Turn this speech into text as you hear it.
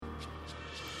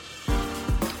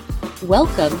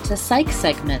Welcome to Psych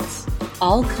Segments,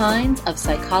 all kinds of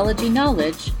psychology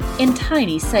knowledge in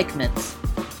tiny segments,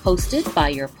 hosted by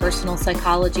your personal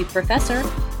psychology professor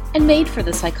and made for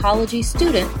the psychology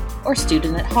student or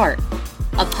student at heart.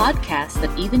 A podcast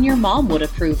that even your mom would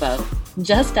approve of.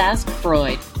 Just ask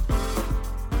Freud.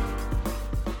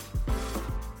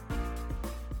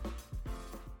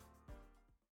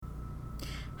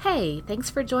 Hey, thanks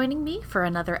for joining me for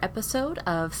another episode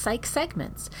of Psych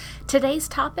Segments. Today's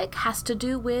topic has to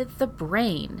do with the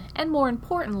brain, and more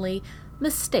importantly,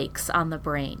 mistakes on the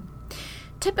brain.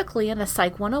 Typically in a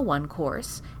Psych 101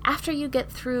 course, after you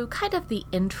get through kind of the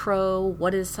intro,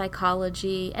 what is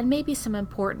psychology, and maybe some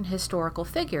important historical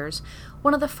figures,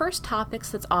 one of the first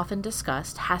topics that's often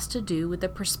discussed has to do with the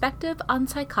perspective on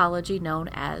psychology known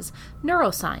as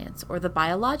neuroscience, or the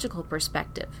biological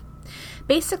perspective.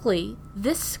 Basically,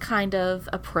 this kind of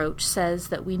approach says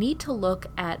that we need to look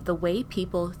at the way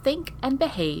people think and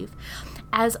behave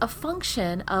as a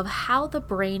function of how the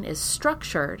brain is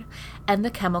structured and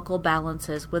the chemical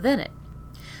balances within it.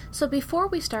 So before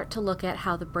we start to look at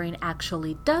how the brain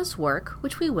actually does work,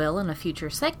 which we will in a future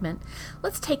segment,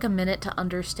 let's take a minute to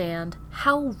understand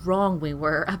how wrong we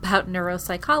were about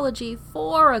neuropsychology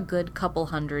for a good couple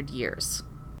hundred years.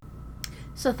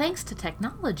 So thanks to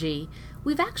technology,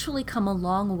 we've actually come a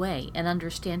long way in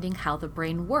understanding how the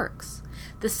brain works.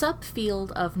 The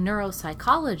subfield of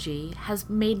neuropsychology has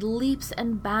made leaps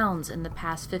and bounds in the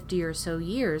past 50 or so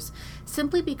years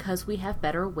simply because we have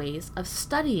better ways of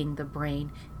studying the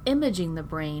brain, imaging the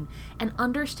brain, and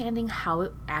understanding how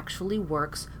it actually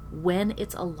works when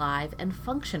it's alive and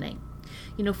functioning.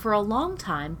 For a long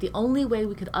time, the only way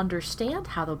we could understand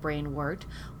how the brain worked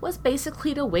was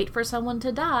basically to wait for someone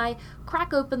to die,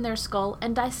 crack open their skull,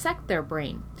 and dissect their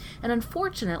brain. And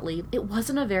unfortunately, it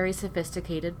wasn't a very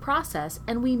sophisticated process,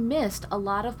 and we missed a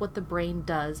lot of what the brain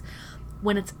does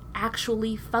when it's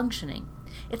actually functioning.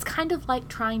 It's kind of like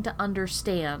trying to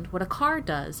understand what a car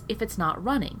does if it's not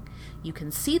running. You can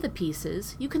see the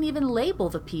pieces, you can even label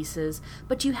the pieces,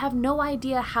 but you have no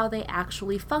idea how they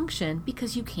actually function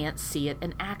because you can't see it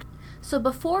in action. So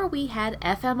before we had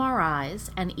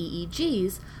fMRIs and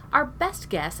EEGs, our best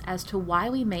guess as to why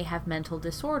we may have mental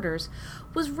disorders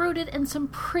was rooted in some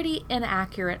pretty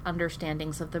inaccurate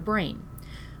understandings of the brain.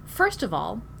 First of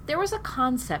all, there was a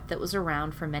concept that was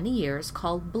around for many years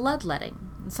called bloodletting,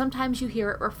 and sometimes you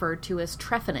hear it referred to as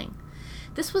trephining.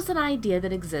 This was an idea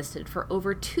that existed for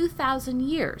over 2,000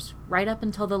 years, right up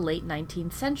until the late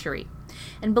 19th century.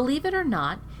 And believe it or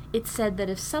not, it said that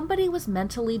if somebody was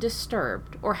mentally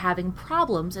disturbed or having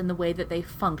problems in the way that they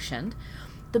functioned,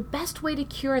 the best way to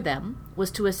cure them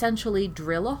was to essentially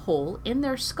drill a hole in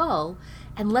their skull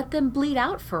and let them bleed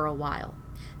out for a while.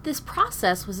 This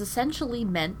process was essentially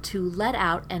meant to let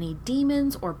out any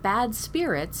demons or bad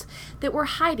spirits that were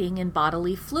hiding in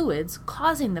bodily fluids,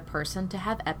 causing the person to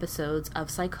have episodes of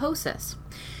psychosis.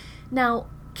 Now,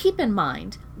 keep in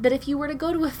mind that if you were to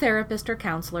go to a therapist or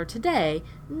counselor today,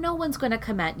 no one's going to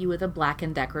come at you with a Black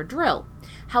 & Decker drill.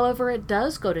 However, it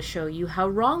does go to show you how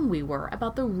wrong we were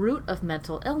about the root of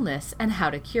mental illness and how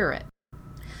to cure it.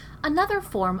 Another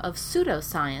form of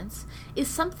pseudoscience is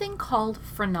something called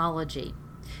phrenology.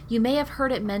 You may have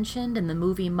heard it mentioned in the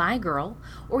movie My Girl,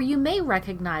 or you may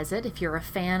recognize it, if you're a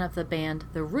fan of the band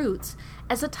The Roots,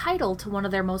 as a title to one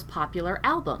of their most popular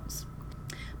albums.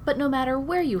 But no matter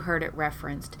where you heard it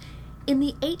referenced, in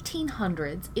the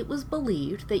 1800s it was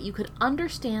believed that you could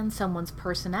understand someone's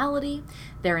personality,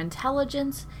 their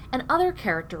intelligence, and other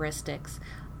characteristics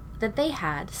that they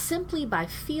had simply by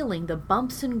feeling the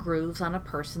bumps and grooves on a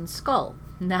person's skull.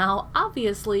 Now,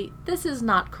 obviously, this is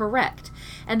not correct,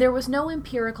 and there was no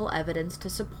empirical evidence to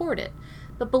support it.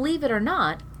 But believe it or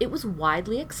not, it was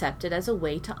widely accepted as a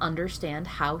way to understand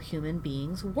how human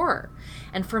beings were.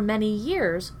 And for many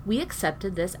years, we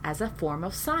accepted this as a form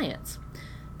of science.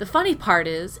 The funny part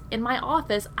is, in my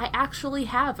office, I actually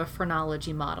have a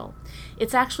phrenology model.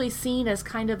 It's actually seen as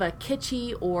kind of a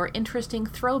kitschy or interesting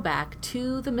throwback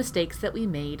to the mistakes that we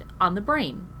made on the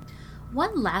brain.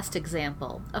 One last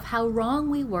example of how wrong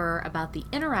we were about the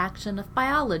interaction of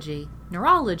biology,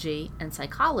 neurology, and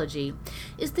psychology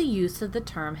is the use of the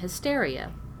term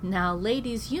hysteria. Now,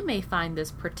 ladies, you may find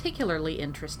this particularly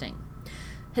interesting.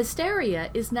 Hysteria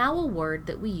is now a word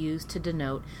that we use to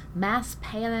denote mass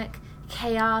panic,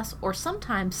 chaos, or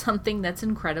sometimes something that's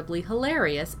incredibly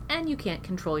hilarious and you can't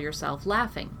control yourself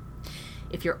laughing.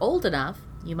 If you're old enough,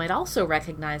 you might also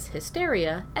recognize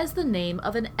Hysteria as the name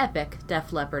of an epic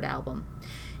Def Leppard album.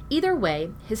 Either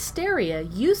way, hysteria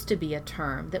used to be a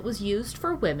term that was used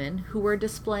for women who were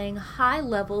displaying high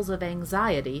levels of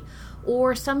anxiety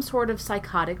or some sort of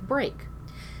psychotic break.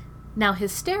 Now,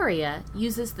 hysteria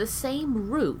uses the same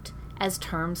root as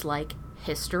terms like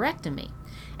hysterectomy,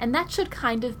 and that should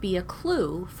kind of be a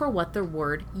clue for what the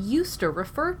word used to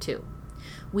refer to.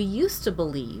 We used to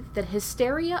believe that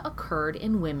hysteria occurred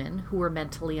in women who were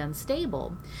mentally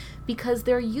unstable because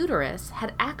their uterus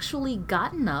had actually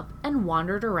gotten up and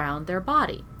wandered around their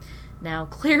body. Now,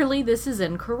 clearly this is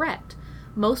incorrect.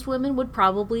 Most women would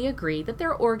probably agree that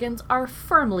their organs are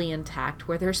firmly intact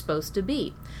where they're supposed to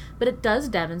be, but it does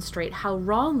demonstrate how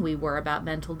wrong we were about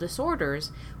mental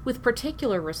disorders with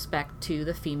particular respect to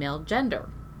the female gender.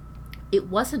 It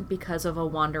wasn't because of a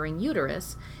wandering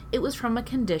uterus, it was from a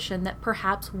condition that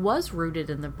perhaps was rooted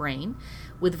in the brain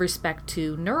with respect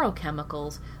to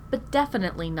neurochemicals, but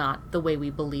definitely not the way we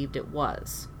believed it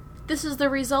was. This is the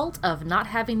result of not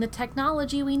having the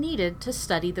technology we needed to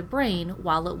study the brain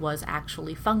while it was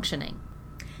actually functioning.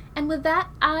 And with that,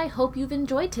 I hope you've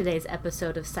enjoyed today's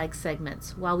episode of Psych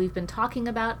Segments while we've been talking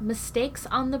about mistakes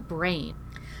on the brain.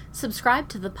 Subscribe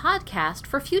to the podcast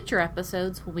for future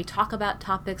episodes when we talk about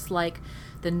topics like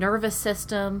the nervous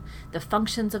system, the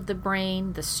functions of the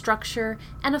brain, the structure,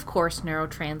 and of course,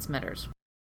 neurotransmitters.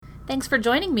 Thanks for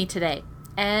joining me today,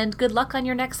 and good luck on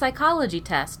your next psychology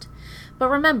test. But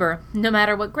remember, no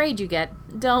matter what grade you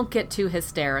get, don't get too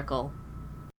hysterical.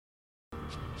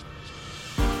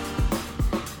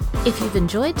 If you've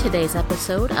enjoyed today's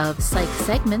episode of Psych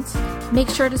Segments, make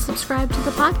sure to subscribe to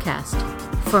the podcast.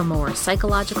 For more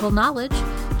psychological knowledge,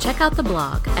 check out the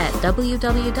blog at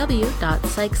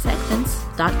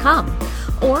www.psychsegments.com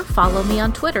or follow me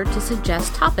on Twitter to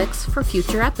suggest topics for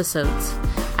future episodes.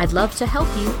 I'd love to help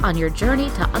you on your journey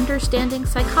to understanding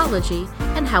psychology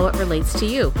and how it relates to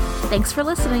you. Thanks for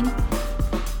listening.